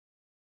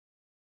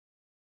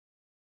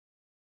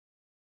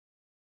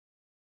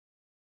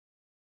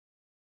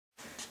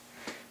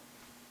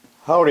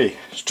Howdy,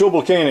 it's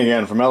tubalcain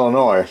again from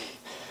Illinois,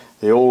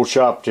 the old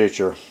shop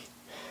teacher.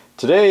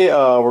 Today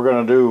we're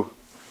going to do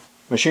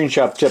machine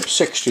shop tip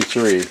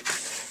 63,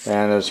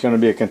 and it's going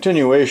to be a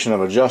continuation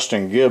of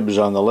adjusting Gibbs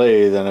on the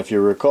lathe. And if you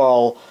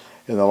recall,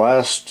 in the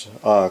last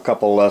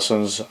couple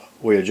lessons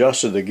we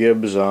adjusted the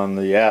Gibbs on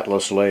the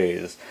Atlas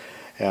lathe,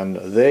 and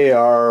they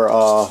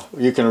are,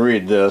 you can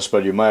read this,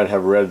 but you might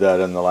have read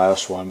that in the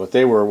last one, but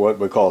they were what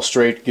we call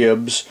straight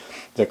Gibbs.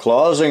 The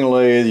closing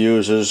lathe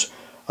uses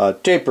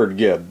tapered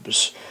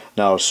Gibbs.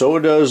 Now so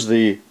does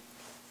the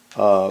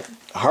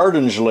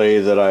hard-hinge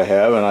lathe that I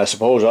have, and I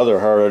suppose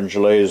other hard-hinge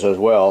lathes as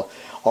well.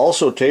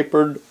 Also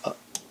tapered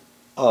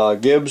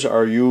Gibbs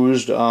are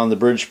used on the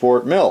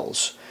Bridgeport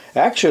mills.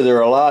 Actually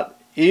they're a lot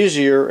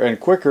easier and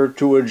quicker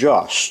to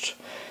adjust,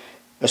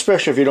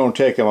 especially if you don't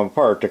take them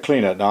apart to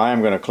clean it. Now I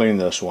am going to clean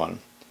this one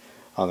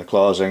on the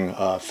closing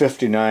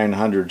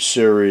 5900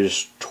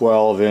 series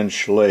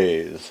 12-inch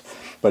lathe.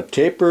 But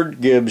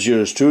tapered Gibbs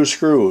use two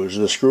screws.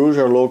 The screws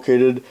are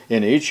located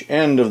in each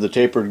end of the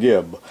tapered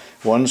Gib.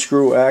 One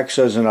screw acts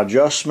as an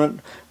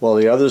adjustment, while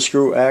the other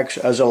screw acts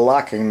as a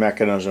locking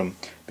mechanism,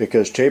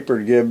 because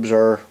tapered Gibbs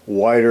are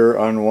wider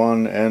on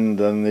one end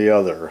than the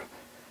other.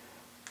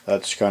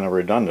 That's kind of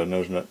redundant,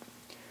 isn't it?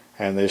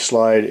 And they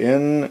slide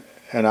in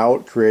and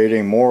out,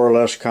 creating more or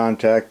less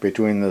contact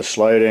between the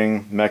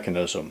sliding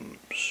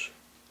mechanisms.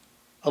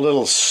 A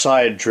little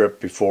side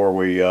trip before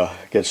we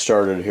get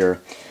started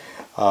here.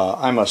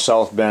 I'm a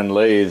South Bend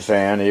lathe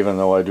fan, even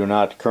though I do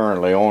not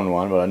currently own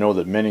one, but I know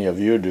that many of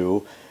you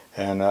do.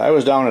 And I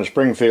was down in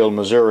Springfield,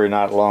 Missouri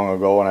not long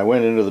ago, and I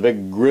went into the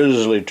big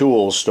Grizzly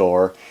tool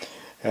store,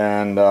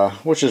 and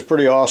which is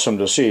pretty awesome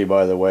to see,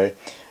 by the way.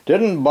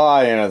 Didn't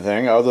buy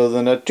anything other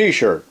than a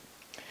t-shirt.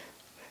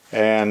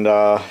 And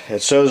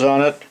it says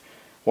on it,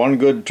 "One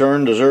good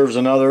turn deserves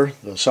another,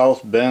 the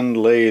South Bend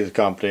Lathe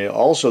Company."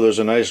 Also, there's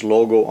a nice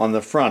logo on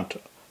the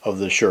front of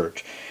the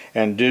shirt.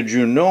 And did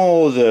you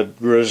know that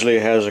Grizzly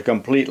has a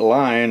complete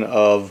line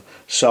of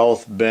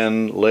South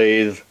Bend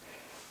lathe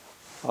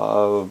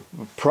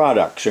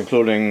products,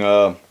 including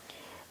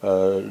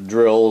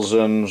drills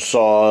and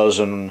saws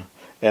and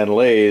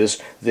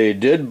lathes? They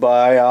did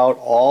buy out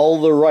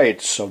all the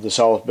rights of the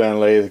South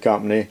Bend Lathe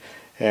Company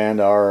and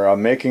are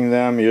making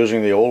them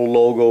using the old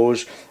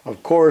logos.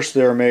 Of course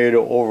they're made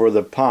over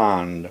the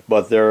pond,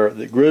 but they're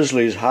the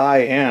Grizzly's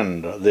high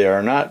end. They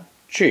are not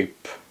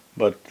cheap,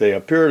 but they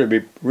appear to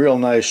be real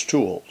nice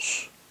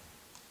tools.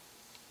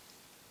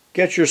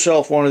 Get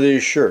yourself one of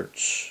these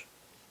shirts.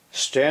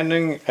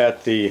 Standing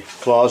at the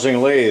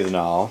closing lathe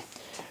now,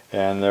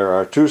 and there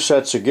are two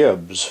sets of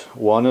Gibbs.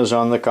 One is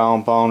on the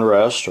compound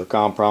rest or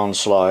compound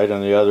slide,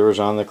 and the other is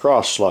on the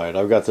cross slide.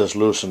 I've got this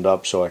loosened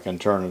up so I can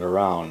turn it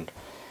around.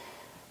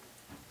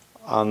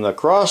 On the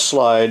cross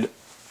slide,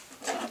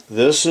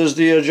 this is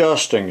the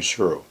adjusting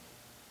screw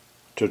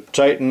to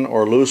tighten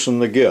or loosen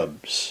the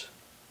Gibbs.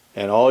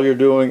 And all you're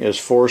doing is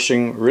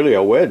forcing really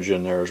a wedge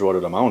in there is what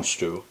it amounts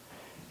to.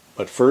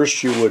 But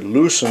first you would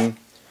loosen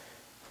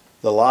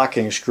the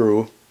locking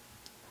screw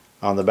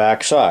on the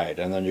back side,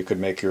 and then you could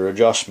make your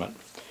adjustment.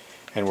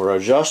 And we're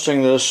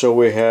adjusting this so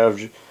we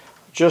have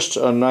just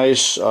a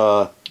nice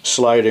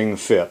sliding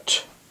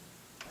fit.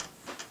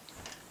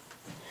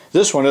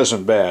 This one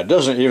isn't bad.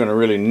 Doesn't even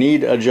really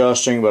need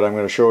adjusting, but I'm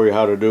going to show you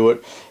how to do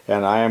it.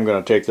 And I am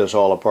going to take this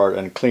all apart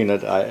and clean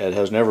it. It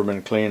has never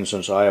been cleaned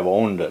since I have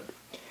owned it.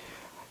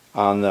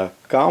 On the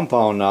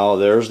compound now,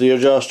 there's the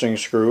adjusting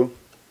screw,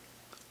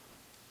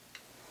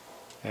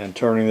 and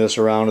turning this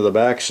around to the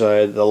back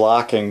side, the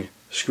locking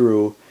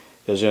screw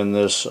is in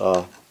this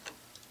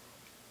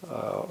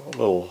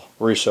little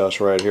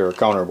recess right here,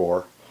 counter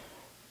bore,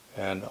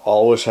 and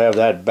always have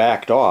that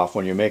backed off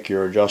when you make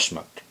your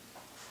adjustment.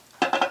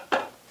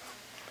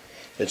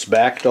 It's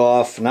backed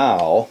off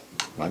now.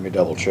 Let me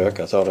double check,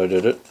 I thought I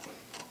did it.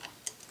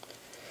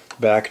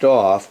 Backed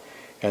off,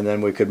 and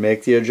then we could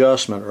make the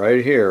adjustment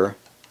right here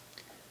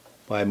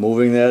by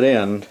moving that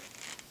end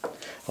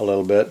a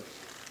little bit.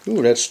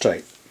 Ooh, that's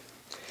tight.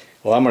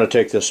 Well, I'm going to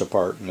take this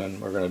apart and then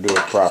we're going to do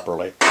it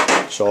properly.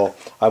 So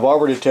I've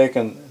already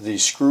taken the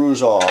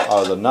screws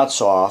off, the nuts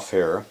off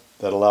here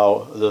that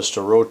allow this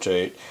to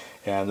rotate,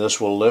 and this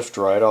will lift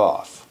right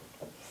off.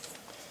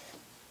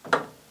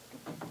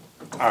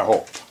 I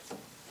hope.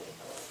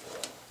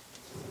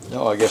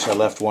 No, I guess I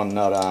left one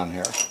nut on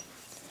here.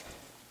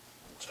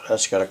 So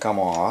that's got to come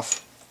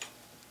off.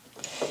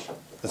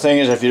 The thing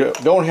is, if you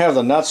don't have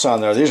the nuts on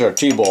there, these are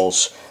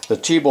T-bolts. The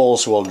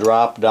T-bolts will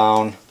drop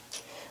down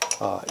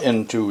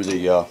into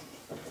the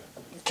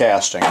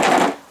casting.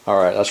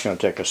 Alright, that's going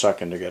to take a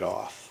second to get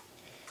off.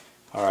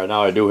 Alright,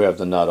 now I do have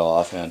the nut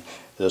off, and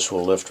this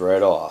will lift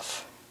right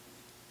off.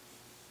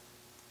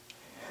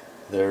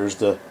 There's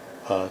the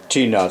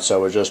T-nuts I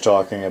was just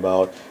talking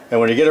about. And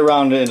when you get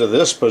around into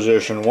this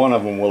position, one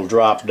of them will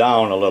drop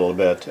down a little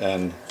bit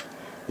and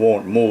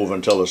won't move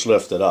until it's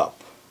lifted up.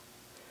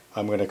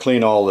 I'm going to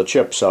clean all the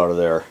chips out of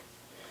there,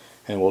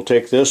 and we'll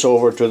take this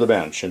over to the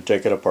bench and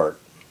take it apart.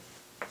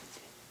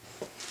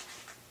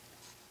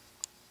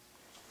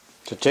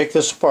 To take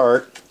this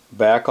apart,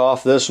 back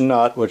off this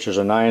nut, which is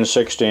a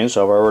 9/16,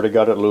 so I've already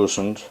got it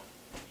loosened.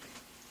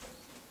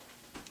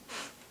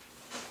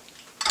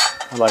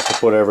 I like to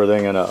put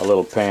everything in a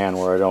little pan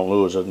where I don't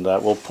lose it, and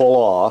that will pull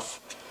off.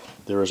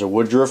 There is a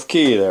woodruff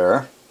key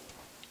there,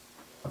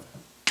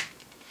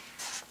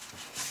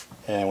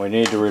 and we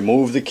need to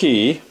remove the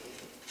key.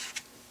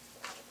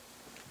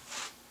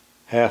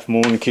 Half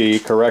moon key,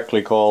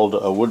 correctly called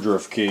a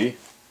woodruff key.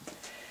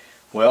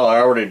 Well, I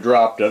already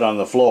dropped it on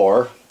the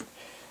floor,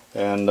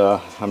 and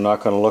I'm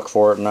not going to look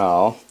for it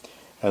now.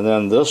 And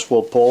then this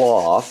will pull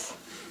off.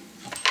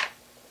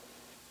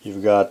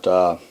 You've got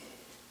a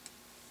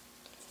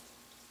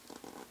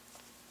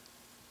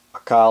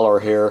collar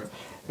here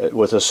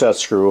with a set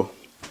screw,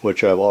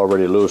 which I've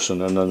already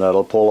loosened, and then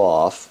that'll pull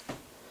off.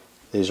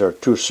 These are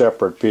two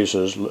separate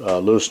pieces.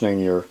 Loosening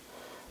your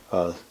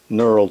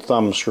knurled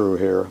thumb screw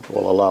here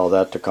will allow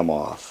that to come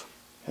off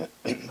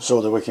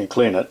so that we can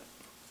clean it.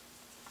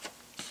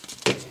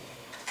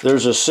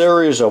 There's a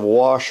series of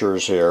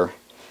washers here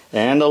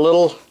and a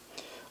little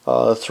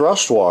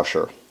thrust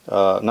washer,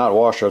 not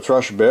washer,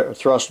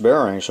 thrust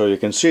bearing, so you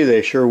can see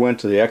they sure went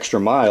to the extra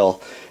mile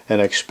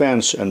and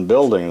expense in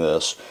building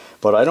this,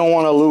 but I don't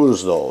want to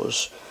lose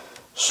those,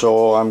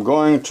 so I'm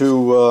going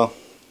to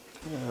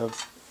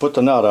put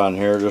the nut on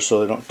here just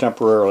so they don't,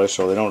 temporarily,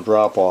 so they don't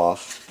drop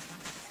off.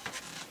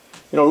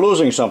 You know,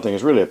 losing something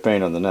is really a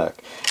pain in the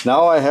neck.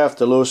 Now I have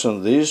to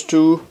loosen these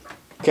two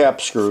cap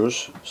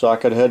screws,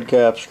 socket head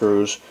cap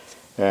screws,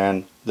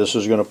 and this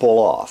is going to pull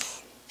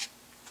off.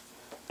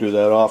 Do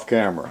that off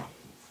camera.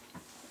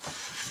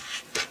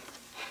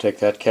 Take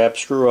that cap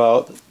screw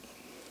out.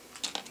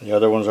 The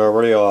other one's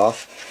already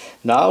off.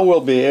 Now we'll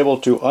be able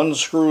to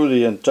unscrew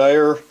the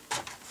entire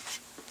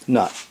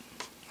nut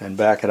and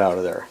back it out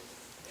of there.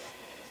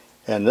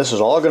 And this is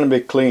all going to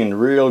be cleaned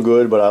real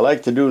good, but I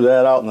like to do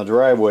that out in the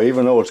driveway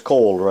even though it's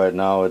cold right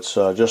now. It's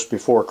just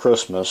before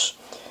Christmas,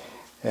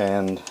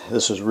 and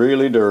this is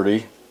really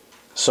dirty.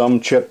 Some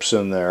chips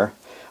in there.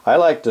 I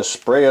like to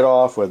spray it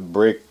off with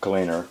brake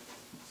cleaner,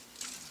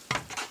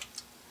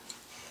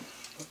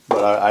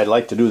 but I'd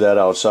like to do that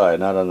outside,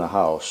 not in the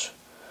house.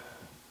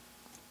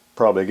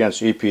 Probably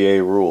against EPA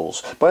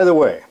rules. By the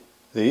way,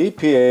 the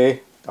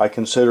EPA I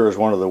consider as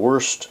one of the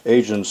worst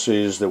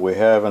agencies that we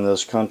have in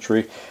this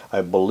country.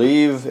 I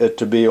believe it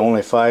to be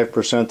only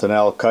 5% in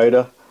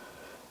Al-Qaeda.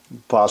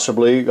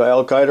 Possibly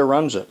Al-Qaeda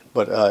runs it,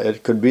 but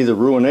it could be the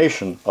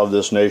ruination of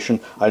this nation.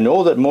 I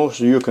know that most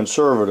of you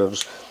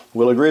conservatives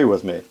will agree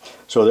with me.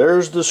 So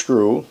there's the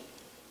screw.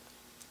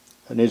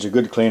 It needs a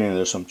good cleaning.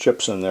 There's some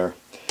chips in there.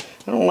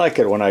 I don't like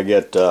it when I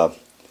get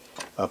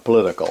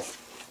political,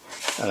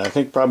 and I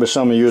think probably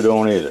some of you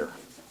don't either.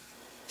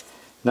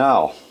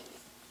 Now,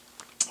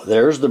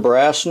 there's the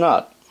brass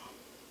nut.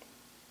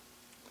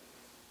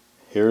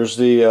 Here's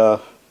the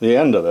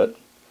end of it,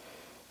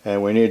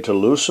 and we need to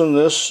loosen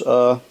this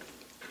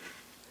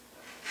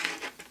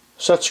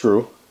set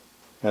screw,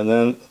 and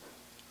then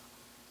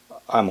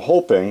I'm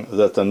hoping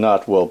that the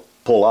nut will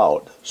pull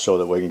out so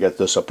that we can get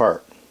this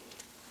apart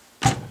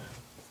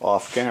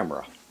off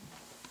camera.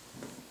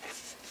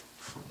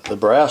 The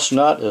brass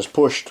nut is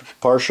pushed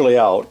partially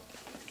out.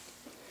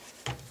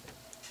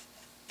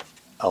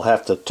 I'll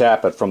have to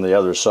tap it from the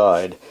other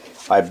side.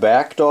 I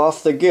backed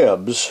off the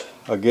Gibbs.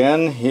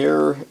 Again,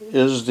 here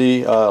is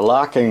the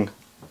locking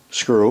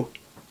screw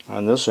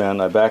on this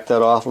end. I backed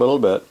that off a little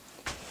bit,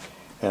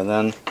 and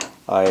then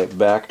I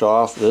backed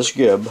off this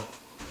Gib,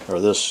 or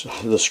the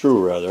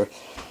screw rather.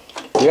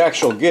 The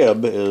actual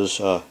Gib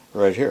is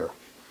right here.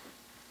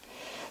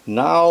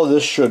 Now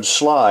this should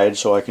slide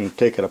so I can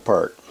take it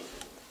apart.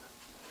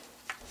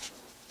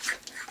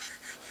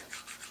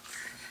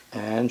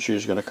 And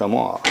she's going to come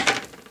off.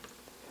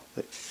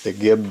 The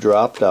Gib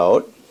dropped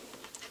out.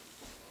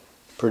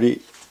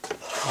 Pretty,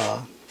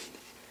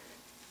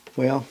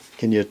 well,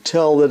 can you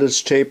tell that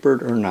it's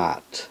tapered or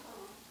not?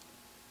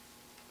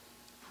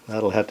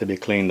 That'll have to be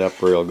cleaned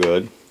up real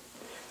good.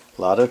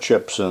 A lot of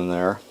chips in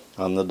there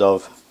on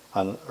the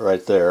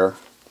right there.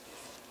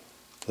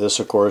 This,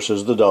 of course,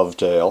 is the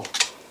dovetail.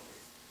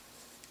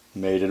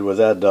 Mated with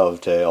that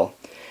dovetail.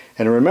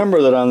 And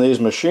remember that on these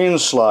machine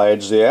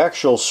slides, the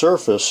actual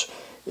surface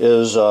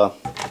is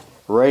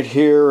right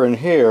here and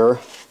here,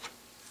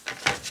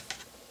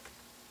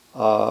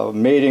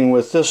 mating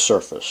with this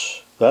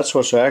surface. That's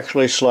what's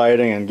actually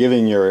sliding and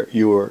giving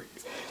you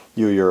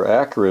your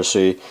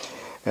accuracy,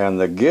 and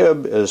the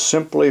Gib is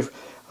simply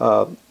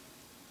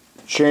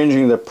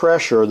changing the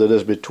pressure that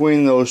is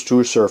between those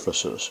two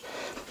surfaces.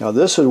 Now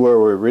this is where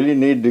we really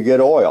need to get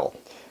oil,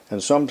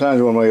 and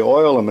sometimes when we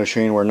oil a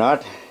machine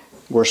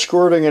we're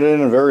squirting it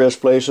in various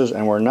places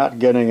and we're not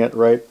getting it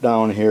right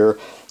down here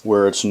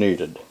where it's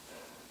needed.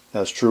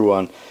 That's true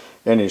on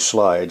any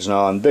slides.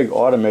 Now on big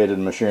automated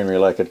machinery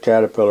like at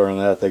Caterpillar and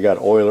that, they got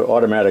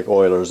automatic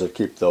oilers that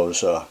keep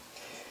those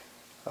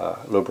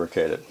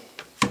lubricated.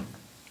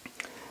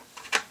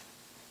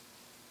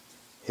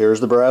 Here's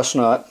the brass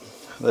nut.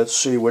 Let's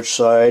see which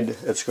side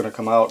it's going to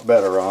come out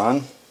better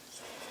on.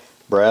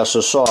 Brass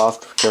is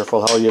soft.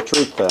 Careful how you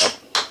treat that.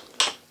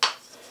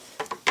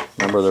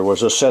 remember there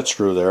was a set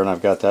screw there, and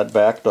I've got that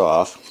backed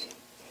off.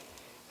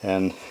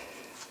 And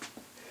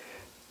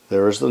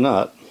there's the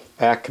nut.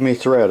 Acme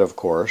thread, of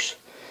course.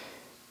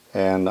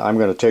 And I'm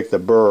going to take the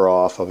burr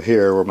off of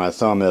here where my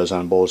thumb is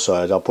on both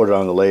sides. I'll put it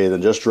on the lathe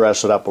and just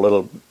dress it up a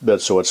little bit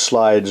so it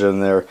slides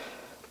in there.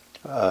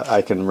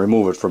 I can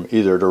remove it from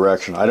either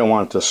direction. I don't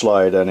want it to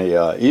slide any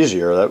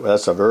easier.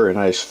 That's a very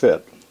nice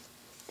fit.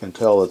 You can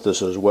tell that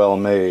this is well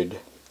made.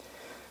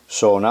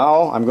 So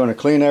now I'm going to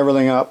clean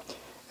everything up,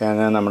 and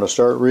then I'm going to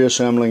start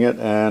reassembling it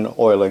and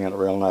oiling it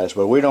real nice.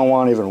 But we don't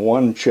want even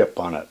one chip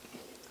on it.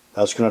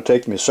 That's going to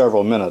take me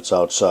several minutes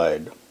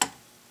outside.